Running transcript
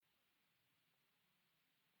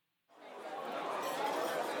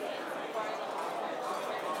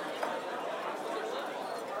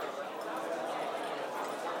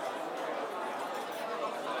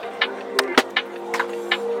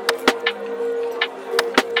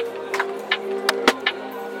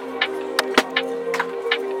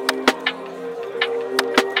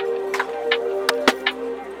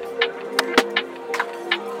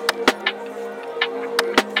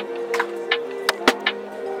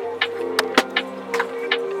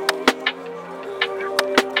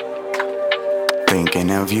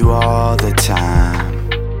Thinking of you all the time,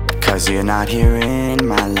 'cause you're not here in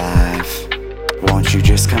my life. Won't you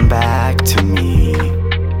just come back to me?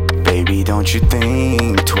 Baby, don't you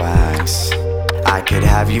think twice. I could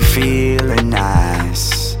have you feeling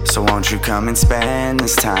nice. So won't you come and spend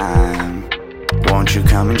this time? Won't you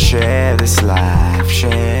come and share this life,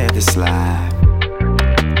 share this life?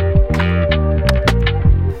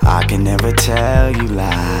 I can never tell you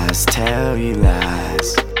lies, tell you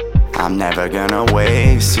lies. I'm never gonna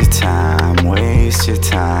waste your time, waste your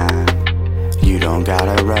time. You don't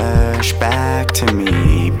gotta rush back to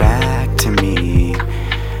me, back to me.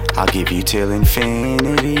 I'll give you till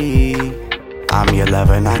infinity. I'm your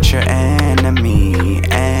lover, not your enemy,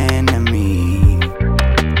 enemy.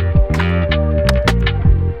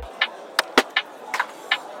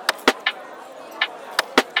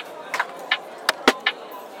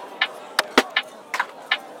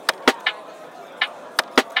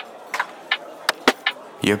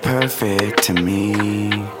 You're perfect to me.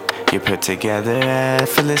 You're put together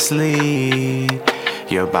effortlessly.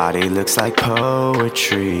 Your body looks like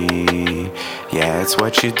poetry. Yeah, it's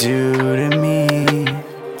what you do to me.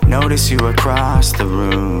 Notice you across the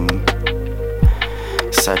room.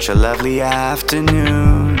 Such a lovely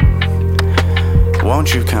afternoon.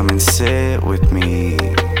 Won't you come and sit with me?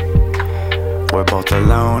 We're both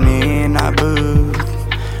alone in our booth.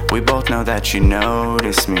 We both know that you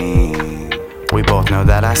notice me. We both know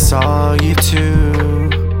that I saw you too.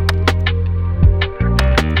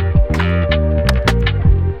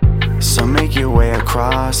 So make your way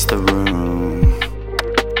across the room.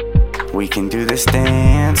 We can do this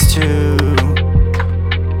dance too.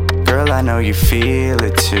 Girl, I know you feel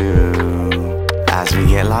it too. As we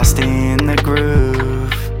get lost in the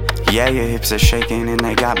groove. Yeah, your hips are shaking and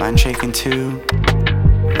they got mine shaking too.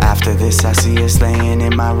 After this I see us laying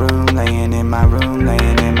in my room, laying in my room,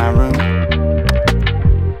 laying in my room.